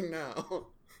everything now.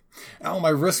 Ow, my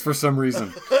wrist for some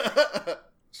reason.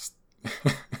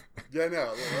 Yeah,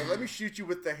 no. Let me shoot you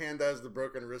with the hand that has the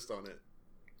broken wrist on it.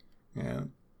 Yeah.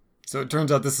 So it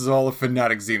turns out this is all a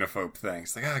fanatic xenophobe thing.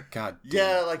 It's like, oh, god damn.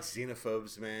 Yeah, like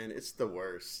xenophobes, man. It's the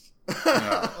worst.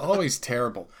 Yeah, always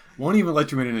terrible. Won't even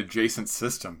let you in an adjacent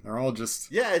system. They're all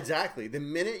just... Yeah, exactly. The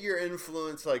minute your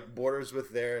influence like borders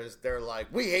with theirs, they're like,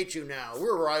 we hate you now.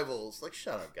 We're rivals. Like,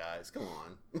 shut up, guys. Come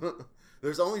on.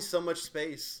 There's only so much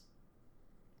space.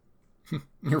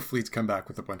 Your fleets come back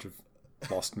with a bunch of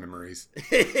lost memories.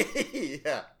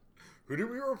 Yeah. Who did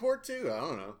we report to? I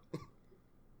don't know.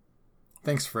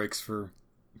 Thanks, Frakes, for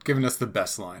giving us the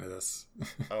best line of this.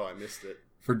 Oh, I missed it.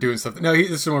 For doing something. No,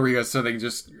 this is one where he goes, so they can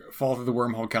just fall through the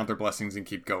wormhole, count their blessings, and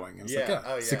keep going. And it's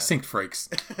like, succinct, Frakes.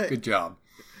 Good job.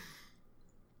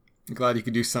 I'm glad you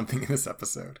could do something in this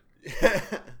episode.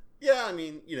 Yeah, I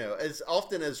mean, you know, as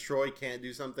often as Troy can't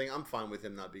do something, I'm fine with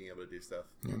him not being able to do stuff.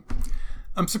 Yeah.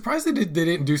 I'm surprised they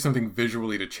didn't do something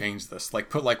visually to change this. Like,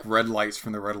 put, like, red lights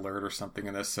from the Red Alert or something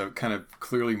in this, so it kind of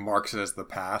clearly marks it as the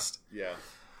past. Yeah.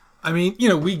 I mean, you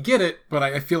know, we get it, but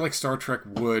I feel like Star Trek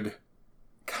would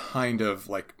kind of,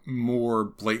 like, more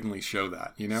blatantly show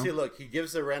that, you know? See, look, he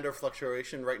gives the random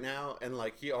fluctuation right now, and,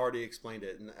 like, he already explained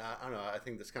it, and I don't know, I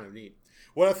think that's kind of neat.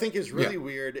 What I think is really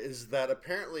weird is that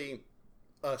apparently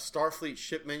Starfleet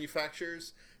ship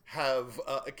manufacturers have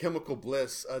a chemical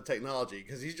bliss technology,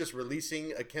 because he's just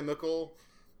releasing a chemical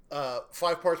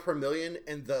 5 parts per million,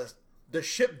 and the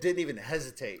ship didn't even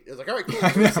hesitate. It was like, all right, cool,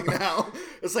 we're releasing now.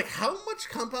 It's like, how much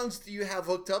compounds do you have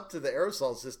hooked up to the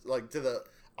aerosol system, like to the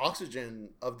oxygen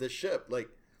of this ship? Like,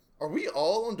 are we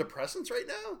all on depressants right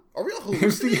now? Are we all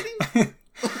hallucinating?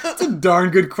 That's a darn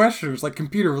good question. It's like,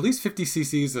 computer, release 50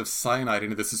 cc's of cyanide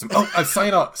into the system. Oh,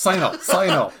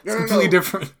 cyanol. It's completely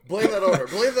different. Blame that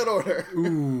order.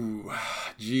 Ooh,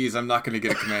 geez, I'm not going to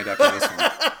get a command after this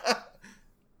one.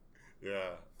 Yeah.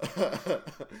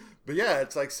 But yeah,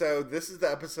 it's like, so this is the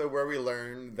episode where we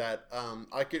learn that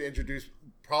I could introduce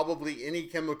probably any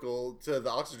chemical to the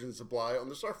oxygen supply on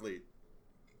the Starfleet.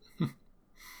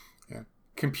 Yeah.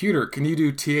 Computer, can you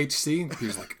do THC?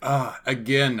 He's like,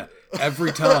 again,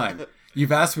 every time.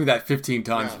 You've asked me that 15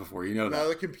 times before, you know that. Now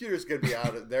the computer's going to be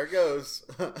out. There it goes.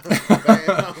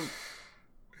 Bam.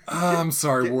 I'm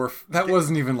sorry, Worf. That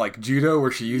wasn't even like judo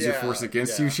where she used your force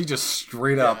against you. She just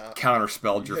straight up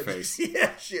counterspelled your face.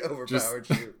 Yeah, she overpowered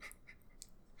you.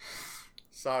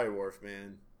 Sorry, Worf,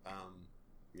 man.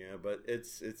 Yeah, but it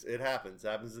happens. It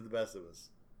happens to the best of us.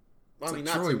 Well, I mean,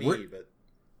 not Troy, to me, but...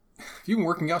 Have you been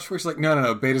working out, Troy? She's like, no.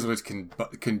 Betazoids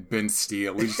can bend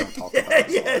steel. We just don't talk about it.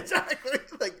 Yeah, exactly.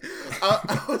 Like,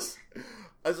 I was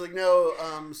like, no.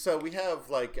 So we have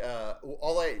like,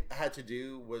 all I had to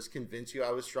do was convince you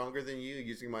I was stronger than you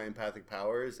using my empathic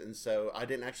powers, and so I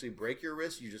didn't actually break your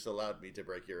wrist. You just allowed me to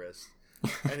break your wrist.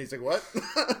 And he's like, what?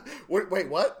 Wait,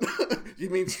 what? You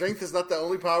mean strength is not the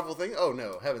only powerful thing? Oh,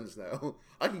 no. Heavens, no.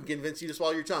 I can convince you to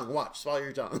swallow your tongue. Watch, swallow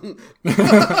your tongue.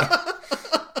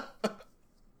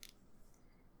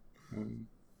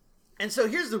 And so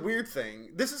here's the weird thing.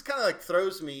 This is kind of like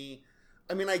throws me.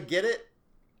 I mean, I get it.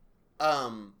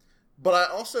 But I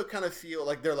also kind of feel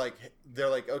like they're like,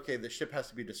 okay, the ship has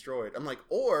to be destroyed. I'm like,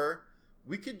 or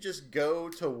we could just go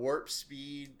to warp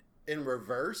speed in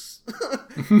reverse.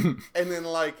 And then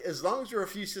like, as long as we're a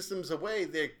few systems away,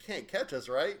 they can't catch us,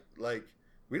 right? Like,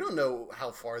 we don't know how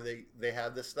far they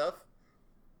have this stuff.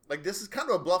 Like, this is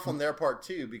kind of a bluff on their part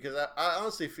too, because I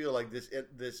honestly feel like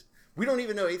this, we don't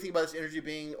even know anything about this energy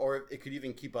being, or it could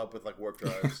even keep up with like warp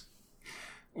drives.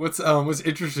 What's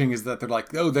interesting is that they're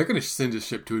like, oh, they're going to send a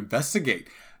ship to investigate.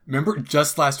 Remember,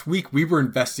 just last week, we were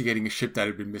investigating a ship that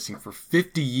had been missing for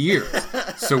 50 years.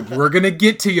 So we're going to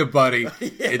get to you, buddy.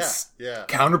 It's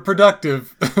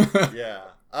counterproductive. Yeah.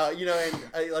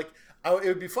 It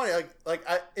would be funny.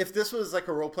 If this was like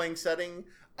a role-playing setting,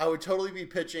 I would totally be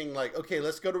pitching like, okay,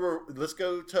 let's go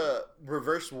to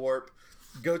reverse warp,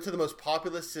 go to the most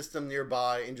populous system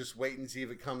nearby, and just wait and see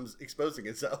if it comes exposing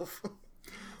itself.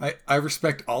 I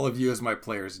respect all of you as my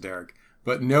players, Derek,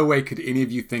 but no way could any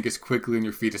of you think as quickly on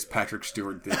your feet as Patrick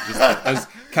Stewart did, just as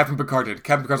Captain Picard did.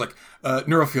 Captain Picard's like,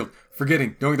 neurofield,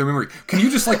 forgetting, knowing their memory. Can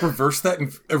you just like reverse that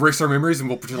and erase our memories and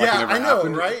we'll pretend like it never happened? Yeah, I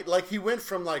know, right? Like he went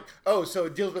from like, oh, so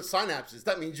it deals with synapses.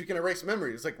 That means you can erase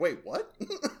memories. It's like, wait, what?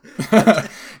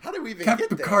 How do we even Captain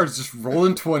get there? Picard's just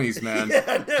rolling 20s, man. Yeah,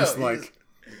 I know. Just like...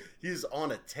 He's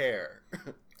on a tear.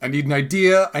 I need an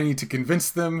idea. I need to convince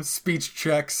them. Speech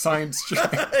check, science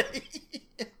check.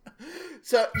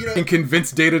 So, and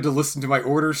convince Data to listen to my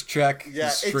orders check. Yeah,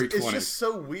 straight it's just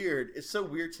so weird. It's so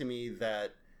weird to me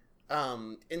that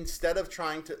instead of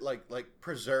trying to like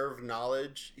preserve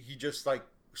knowledge, he just like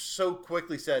so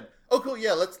quickly said, "Oh, cool,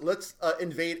 yeah, let's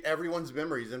invade everyone's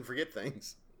memories and forget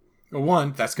things." Well,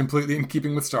 one, that's completely in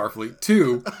keeping with Starfleet.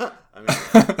 Two,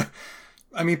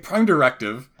 I mean, prime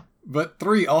directive. But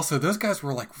three, also, those guys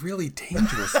were like really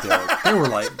dangerous, Derek. They were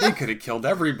like, they could have killed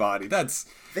everybody. It's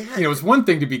one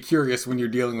thing to be curious when you're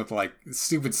dealing with like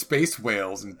stupid space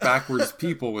whales and backwards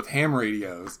people with ham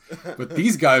radios. But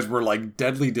these guys were like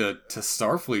deadly to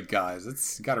Starfleet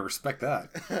guys. You gotta respect that.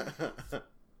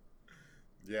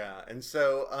 Yeah, and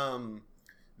so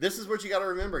this is what you gotta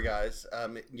remember, guys.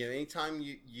 Anytime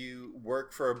you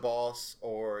work for a boss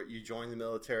or you join the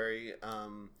military,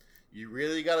 you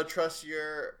really gotta trust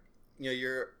your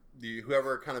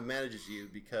whoever kind of manages you,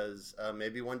 because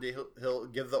maybe one day he'll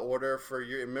give the order for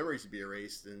your memories to be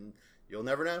erased, and you'll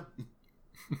never know.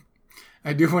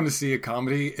 I do want to see a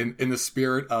comedy in the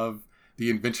spirit of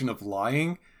the invention of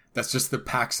lying. That's just the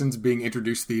Paxtons being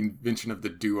introduced to the invention of the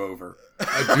do-over.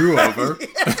 A do-over.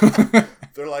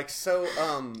 They're like, so,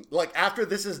 like after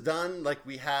this is done, like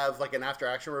we have like an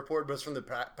after-action report, but it's from the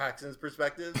Paxtons'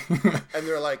 perspective, and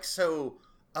they're like, so.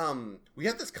 We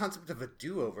have this concept of a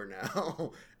do-over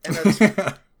now, and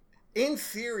that's, in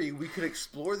theory, we could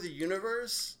explore the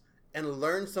universe and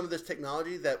learn some of this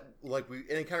technology that, like, we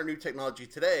encounter new technology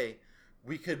today.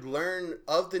 We could learn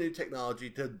of the new technology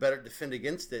to better defend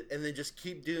against it, and then just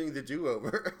keep doing the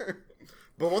do-over.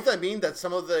 But won't that mean that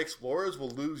some of the explorers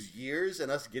will lose years in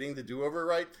us getting the do-over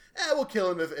right? We'll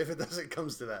kill him if it doesn't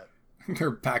comes to that. There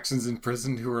are Paxtons in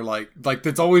prison who are like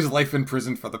it's always life in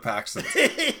prison for the Paxtons.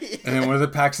 And then one of the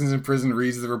Paxtons in prison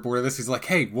reads the report of this. He's like,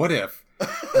 hey, what if I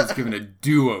was given a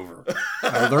do-over?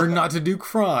 I learned not to do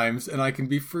crimes and I can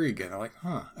be free again. I'm like,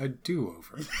 a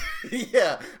do-over.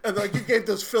 Yeah. And like, you gave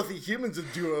those filthy humans a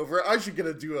do-over. I should get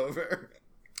a do-over.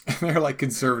 And they're like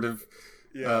conservative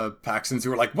Paxtons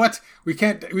who are like, what? We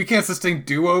can't sustain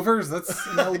do-overs? That's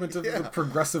an element of the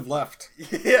progressive left.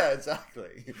 Yeah,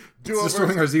 exactly. It's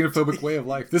destroying our xenophobic way of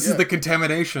life. This is the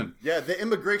contamination. Yeah, the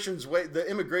immigration's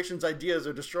ideas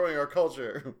are destroying our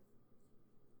culture.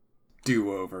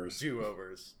 Do-overs.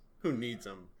 Who needs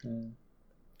them?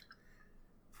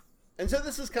 And so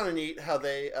this is kind of neat how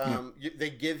they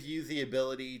they give you the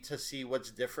ability to see what's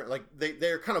different. Like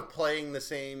they're kind of playing the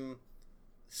same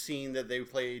scene that they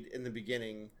played in the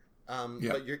beginning,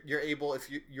 but you're able, if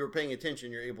you're paying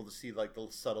attention, you're able to see like the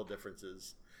subtle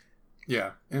differences.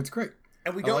 Yeah, and it's great.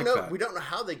 And we don't know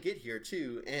how they get here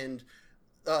too. And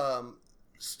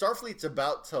Starfleet's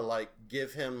about to like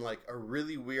give him like a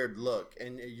really weird look,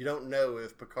 and you don't know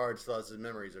if Picard still has his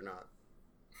memories or not.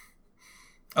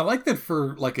 I like that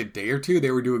for like a day or two, they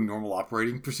were doing normal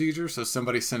operating procedures. So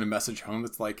somebody sent a message home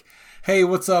that's like, hey,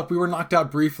 what's up? We were knocked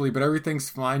out briefly, but everything's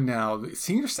fine now. The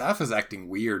senior staff is acting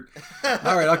weird.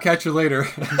 All right, I'll catch you later.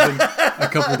 And then a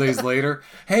couple days later,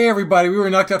 hey, everybody, we were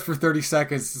knocked out for 30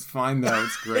 seconds. It's fine, though.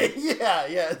 It's great. Yeah,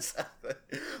 exactly.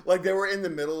 Like they were in the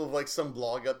middle of like some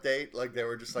blog update. Like they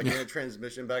were just like in a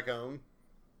transmission back home.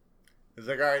 It's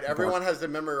like, all right, everyone has the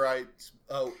memory rights,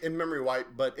 in memory wipe,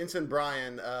 but Ensign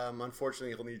Brian,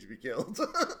 unfortunately, he'll need to be killed.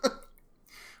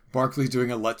 Barclay's doing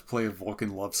a Let's Play of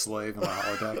Vulcan Love Slave on the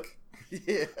holodeck.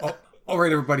 Yeah. Oh, all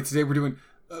right, everybody, today we're doing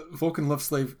Vulcan Love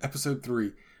Slave Episode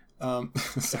 3. Yeah,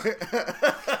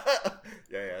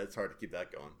 it's hard to keep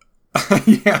that going.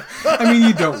 Yeah, I mean,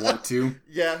 you don't want to.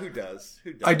 Yeah, who does?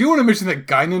 I do want to mention that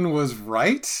Guinan was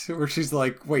right, where she's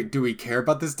like, wait, do we care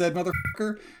about this dead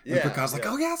motherfucker? And Picard's like,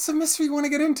 oh yeah, it's a mystery, you want to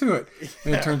get into it. Yeah.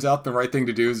 And it turns out the right thing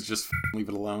to do is just leave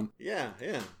it alone. Yeah.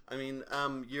 I mean,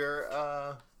 you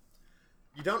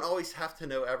don't always have to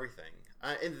know everything.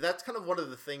 And that's kind of one of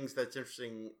the things that's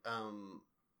interesting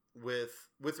with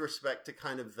respect to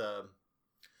kind of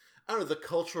the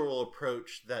cultural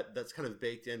approach that's kind of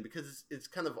baked in, because it's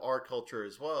kind of our culture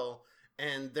as well.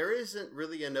 And there isn't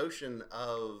really a notion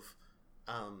of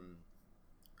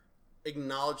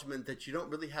acknowledgement that you don't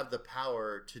really have the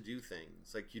power to do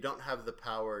things. Like, you don't have the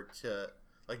power to,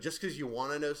 like, just because you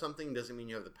want to know something doesn't mean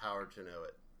you have the power to know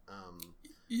it.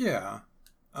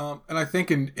 And I think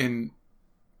in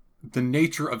the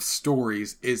nature of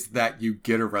stories is that you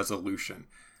get a resolution.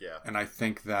 Yeah. And I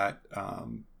think that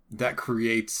that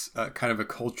creates kind of a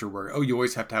culture where, you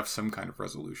always have to have some kind of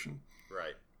resolution.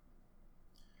 Right.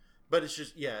 But it's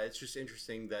just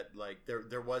interesting that, like,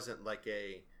 there wasn't, like,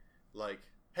 hey,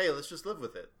 let's just live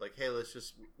with it. Like, hey, let's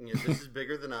just, this is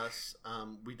bigger than us.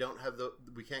 We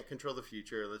can't control the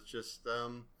future. Let's just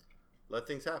let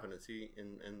things happen and see,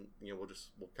 and we'll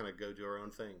kind of go do our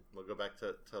own thing. We'll go back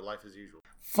to life as usual.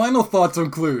 Final thoughts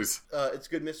on Clues. It's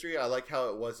good mystery. I like how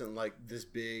it wasn't like this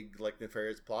big, like,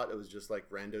 nefarious plot. It was just like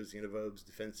rando xenophobes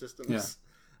defense systems.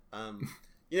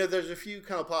 Yeah. There's a few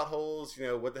kind of plot holes.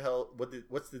 What the hell?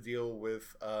 What's the deal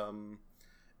with the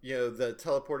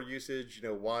teleporter usage?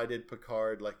 Why did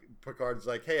Picard's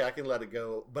like, hey, I can let it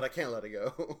go, but I can't let it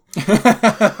go.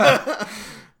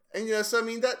 And so I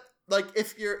mean that. Like,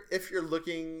 if you're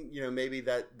looking, maybe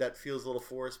that feels a little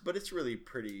forced, but it's really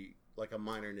pretty, like, a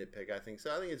minor nitpick, I think.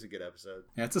 So I think it's a good episode.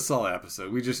 Yeah, it's a solid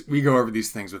episode. We go over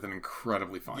these things with an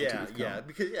incredibly fine tooth comb. Yeah,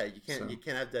 because you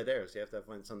can't have dead air, so you have to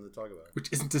find something to talk about.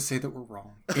 Which isn't to say that we're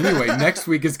wrong. Anyway, next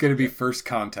week is going to be First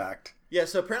Contact. Yeah,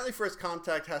 so apparently First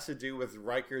Contact has to do with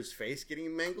Riker's face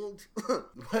getting mangled.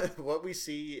 What we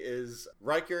see is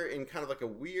Riker in kind of like a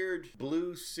weird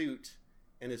blue suit,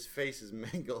 and his face is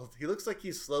mangled. He looks like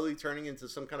he's slowly turning into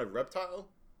some kind of reptile,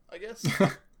 I guess.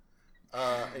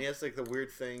 And he has like the weird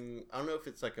thing. I don't know if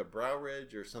it's like a brow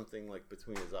ridge or something like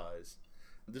between his eyes.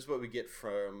 This is what we get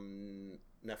from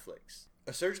Netflix.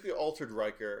 A surgically altered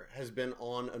Riker has been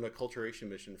on an acculturation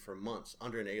mission for months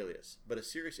under an alias, but a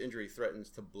serious injury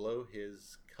threatens to blow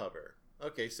his cover.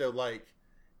 Okay, so like,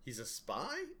 he's a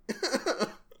spy?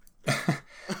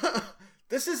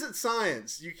 This isn't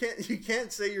science. You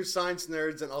can't say you're science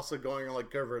nerds and also going on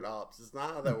like covert ops. It's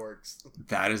not how that works.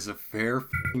 That is a fair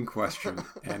question,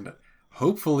 and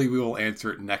hopefully we will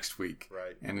answer it next week.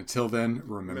 Right. And until then,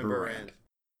 remember Rand.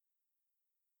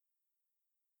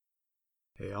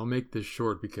 Hey, I'll make this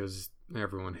short because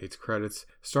everyone hates credits.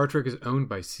 Star Trek is owned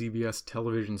by CBS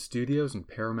Television Studios and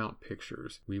Paramount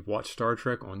Pictures. We watch Star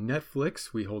Trek on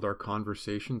Netflix, we hold our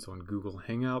conversations on Google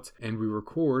Hangouts, and we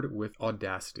record with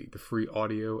Audacity, the free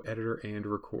audio editor and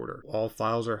recorder. All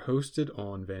files are hosted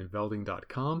on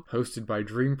vanvelding.com, hosted by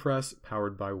DreamPress,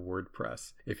 powered by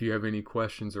WordPress. If you have any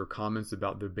questions or comments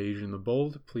about the Beige and the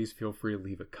Bold, please feel free to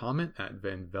leave a comment at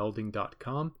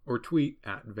vanvelding.com or tweet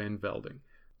at vanvelding.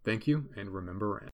 Thank you, and remember Rand.